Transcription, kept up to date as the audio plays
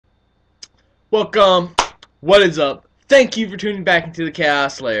Welcome. What is up? Thank you for tuning back into the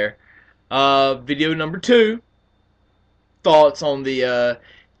Chaos Lair. Video number 2. Thoughts on the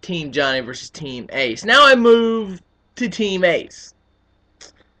Team Johnny versus Team Ace. Now I move to Team Ace.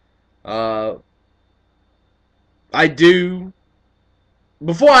 Uh, I do.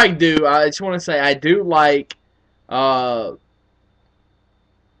 Before I do, I just want to say I do like uh,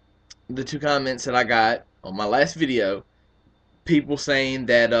 the 2 comments that I got on my last video. People saying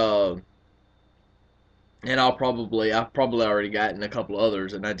that and I've probably already gotten a couple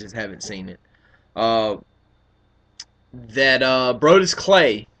others, and I just haven't seen it. That Brodus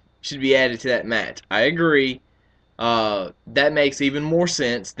Clay should be added to that match. I agree. That makes even more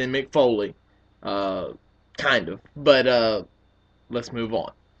sense than Mick Foley, kind of. But let's move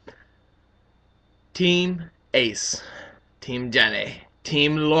on. Team Ace, Team Johnny,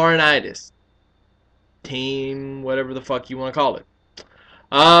 Team Laurinaitis, Team whatever the fuck you want to call it.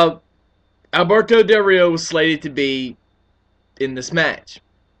 Alberto Del Rel was slated to be in this match.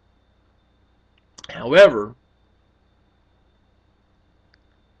 However,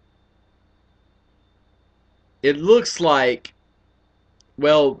 it looks like,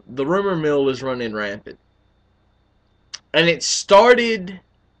 well, the rumor mill is running rampant. And it started,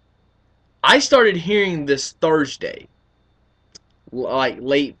 I started hearing this Thursday, like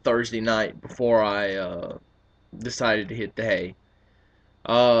late Thursday night before I decided to hit the hay.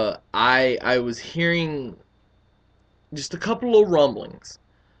 I was hearing just a couple of rumblings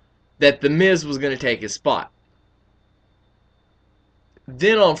that The Miz was going to take his spot.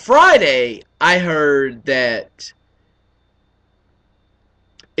 Then on Friday, I heard that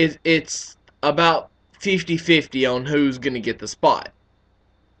it's about 50-50 on who's going to get the spot.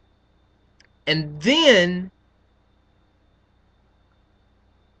 And then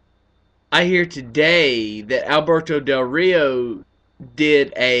I hear today that Alberto Del Rio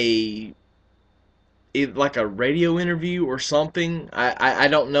did like a radio interview or something. I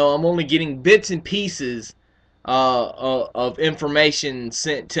don't know. I'm only getting bits and pieces of information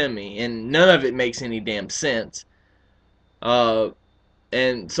sent to me, and none of it makes any damn sense.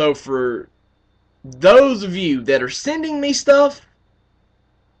 And so for those of you that are sending me stuff,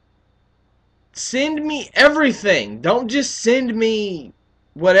 send me everything. Don't just send me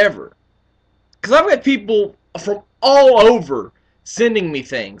whatever. Because I've got people from all over sending me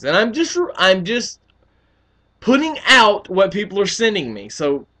things, and I'm just putting out what people are sending me.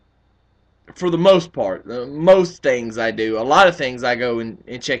 So for the most part, most things I do, a lot of things I go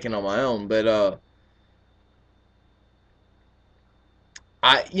and check in on my own, but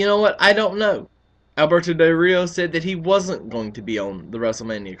you know what, I don't know. Alberto Del Rio said that he wasn't going to be on the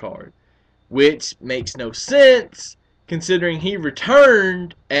WrestleMania card, which makes no sense considering he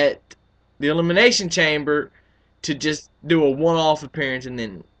returned at the Elimination Chamber to just do a one-off appearance, and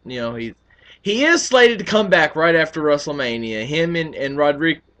then, you know, he is slated to come back right after WrestleMania. Him and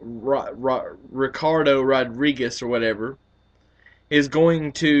Ricardo Rodriguez or whatever is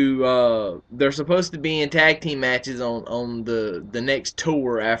going to, they're supposed to be in tag team matches on the next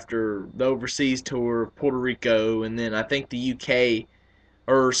tour after the overseas tour of Puerto Rico, and then I think the UK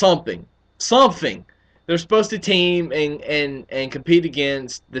or something. They're supposed to team and compete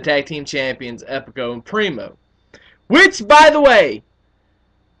against the tag team champions Epico and Primo. Which, by the way,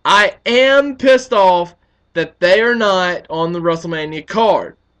 I am pissed off that they are not on the WrestleMania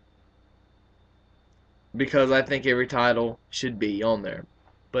card, because I think every title should be on there.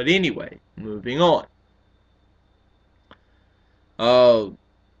 But anyway, moving on. So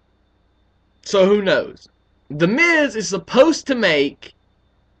who knows? The Miz is supposed to make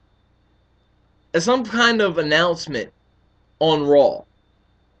some kind of announcement on Raw.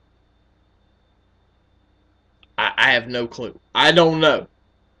 I have no clue. I don't know.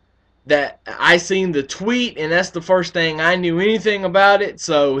 That I seen the tweet, and that's the first thing I knew anything about it.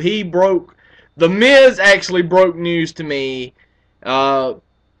 So The Miz actually broke news to me before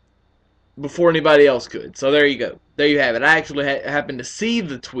anybody else could. So there you go. There you have it. I actually happened to see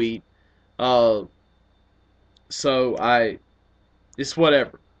the tweet. So it's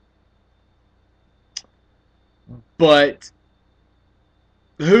whatever. But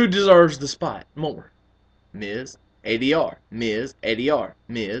who deserves the spot more? Miz, ADR, Miz, ADR,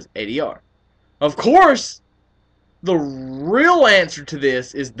 Miz, ADR. Of course, the real answer to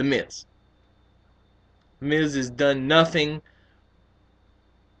this is The Miz. Miz has done nothing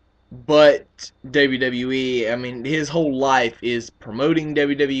but WWE. I mean, his whole life is promoting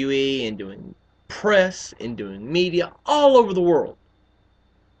WWE and doing press and doing media all over the world.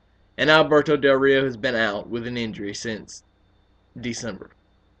 And Alberto Del Rio has been out with an injury since December.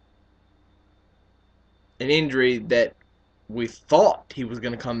 An injury that We thought he was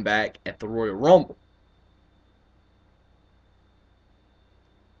going to come back at the Royal Rumble.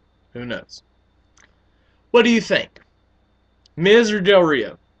 Who knows? What do you think? Miz or Del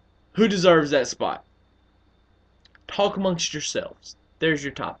Rio? Who deserves that spot? Talk amongst yourselves. There's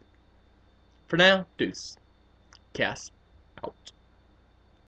your topic. For now, deuce. Cass out.